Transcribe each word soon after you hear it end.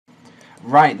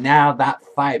right now, that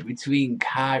fight between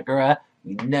Kagura,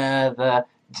 Minerva,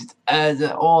 just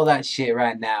Urza, all that shit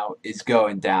right now is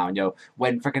going down, yo.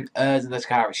 When freaking Urza the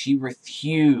Kagura, she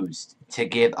refused to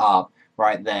give up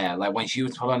right there. Like when she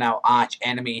was pulling out Arch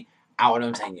Enemy out, and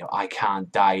I'm saying, yo, I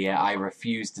can't die yet. I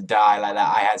refuse to die like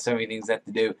that. I had so many things left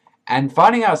to do. And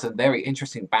finding out some very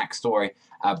interesting backstory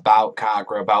about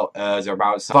Kagura, about Urza,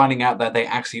 about finding out that they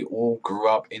actually all grew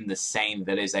up in the same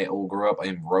village. They all grew up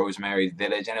in Rosemary's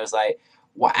village, and it was like,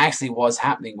 what actually was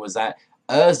happening was that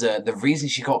Urza, the reason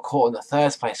she got caught in the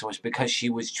first place was because she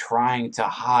was trying to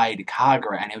hide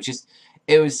Kagura, and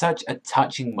it was such a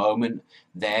touching moment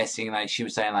there, seeing like she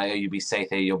was saying like, "Oh, you'll be safe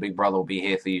here. Your big brother will be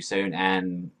here for you soon,"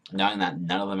 and knowing that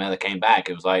none of them ever came back,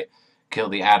 it was like kill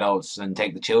the adults and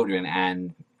take the children,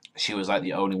 and she was like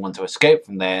the only one to escape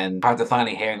from there. And after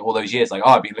finally hearing all those years, like,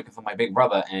 "Oh, I've been looking for my big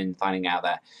brother," and finding out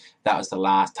that that was the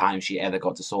last time she ever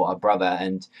got to saw her brother,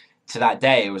 and to that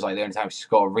day, it was like the only time she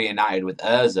got reunited with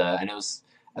Urza, and it was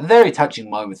a very touching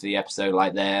moment for the episode.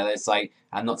 Like there, it's like,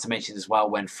 and not to mention as well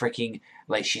when freaking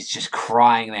like she's just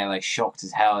crying there, like shocked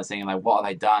as hell, and saying like, "What have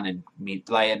I done?" And me,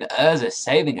 like, and Urza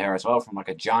saving her as well from like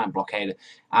a giant blockade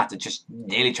after just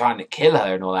nearly trying to kill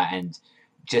her and all that, and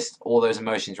just all those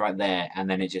emotions right there, and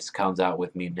then it just comes out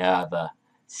with Minerva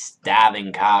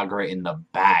stabbing Kagura in the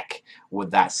back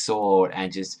with that sword,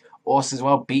 and just also as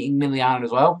well beating Miliana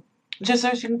as well, just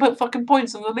so she can put fucking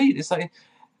points on the lead. It's like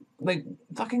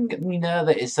fucking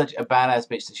Minerva is such a badass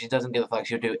bitch that she doesn't give a fuck.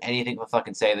 She'll do anything for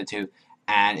fucking save the two,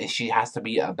 and if she has to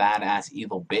be a badass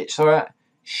evil bitch for it,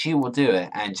 she will do it.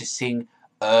 And just seeing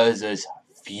Urza's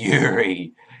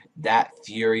fury, that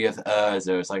fury of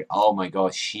Urza, it's like, oh my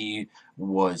god, she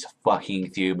was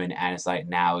fucking fuming, and it's like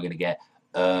now we're gonna get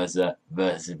Urza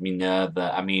versus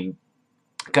Minerva. I mean,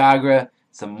 Kagura,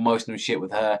 some emotional shit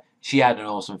with her. She had an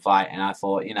awesome fight, and I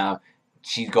thought,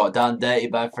 she got done dirty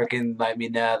by freaking like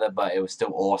Minerva, but it was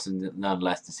still awesome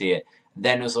nonetheless to see it.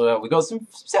 Then also we got some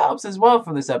setups as well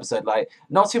from this episode. Like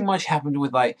not too much happened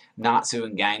with like Natsu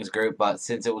and Gang's group, but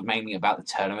since it was mainly about the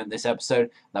tournament this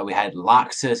episode, like we had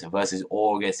Laxus versus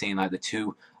Augur, seeing like the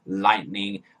two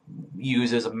lightning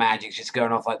users of magic just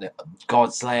going off like the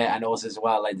God Slayer and also as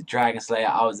well like the Dragon Slayer.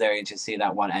 I was very interested to see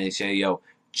that one, and it's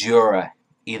Jura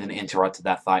even interrupted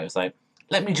that fight. It was like,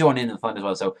 let me join in the fun as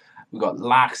well. So we got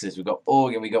Laxus, we got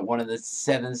Organ, we got one of the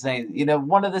seven saints,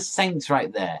 one of the saints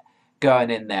right there going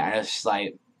in there, and it's just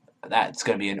like, that's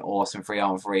going to be an awesome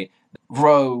 3-on-3.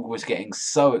 Rogue was getting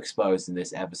so exposed in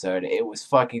this episode. It was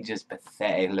fucking just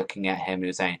pathetic looking at him. He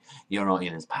was saying, "You're not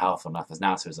even as powerful enough as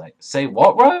Natsu." It was like, say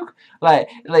what, Rogue? Like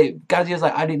Gaji was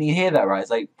like, I didn't even hear that right.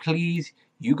 It's like, please,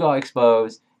 you got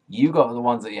exposed. You got the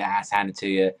ones that your ass handed to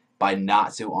you by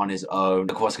Natsu on his own.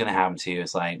 Look what's going to happen to you.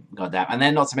 It's like, goddamn. And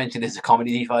then not to mention this is a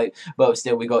comedy fight, but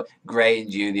still we got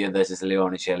Gray&Juvia versus Leon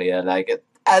and Shelia. Like,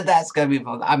 that's going to be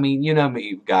fun. I mean, you know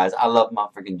me, guys. I love my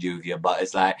freaking Juvia, but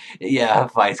it's like, yeah, her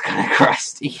fight's kind of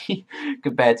crusty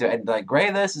compared to it. And like, Gray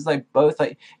versus like both,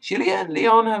 like, Shelia and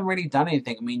Leon haven't really done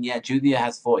anything. I mean, yeah, Juvia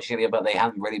has fought Shelia, but they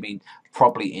haven't really been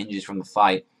properly injured from the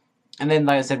fight. And then,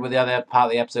 like I said, with the other part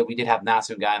of the episode, we did have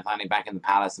Natsu and Guy finally back in the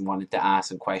palace and wanted to ask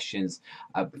some questions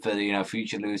for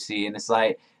future Lucy. And it's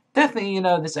like, definitely,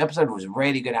 this episode was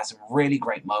really good. Had some really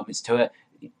great moments to it.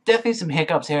 Definitely some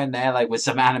hiccups here and there, like with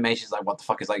some animations, like what the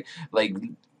fuck is like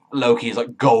Loki is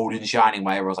like gold and shining,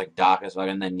 while everyone's like dark as fuck,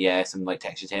 and then yeah, some like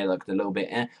textures here looked a little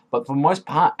bit but for the most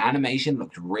part, animation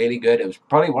looked really good. It was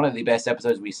probably one of the best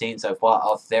episodes we've seen so far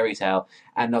of Fairy Tail,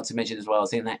 and not to mention as well,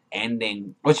 seeing that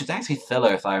ending, which was actually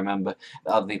filler if I remember,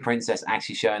 of the princess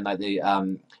actually showing like the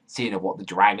scene of what the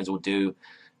dragons will do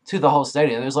to the whole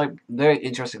stadium. It was like very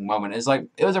interesting moment. It's like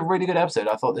it was a really good episode.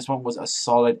 I thought this one was a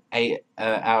solid 8.5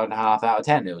 out of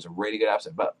 10. It was a really good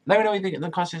episode. But let me know what you think in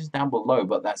the comments down below.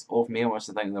 But that's all from me. I want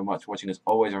to thank you very much for watching. As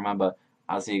always, remember,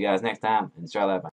 I'll see you guys next time. Enjoy that.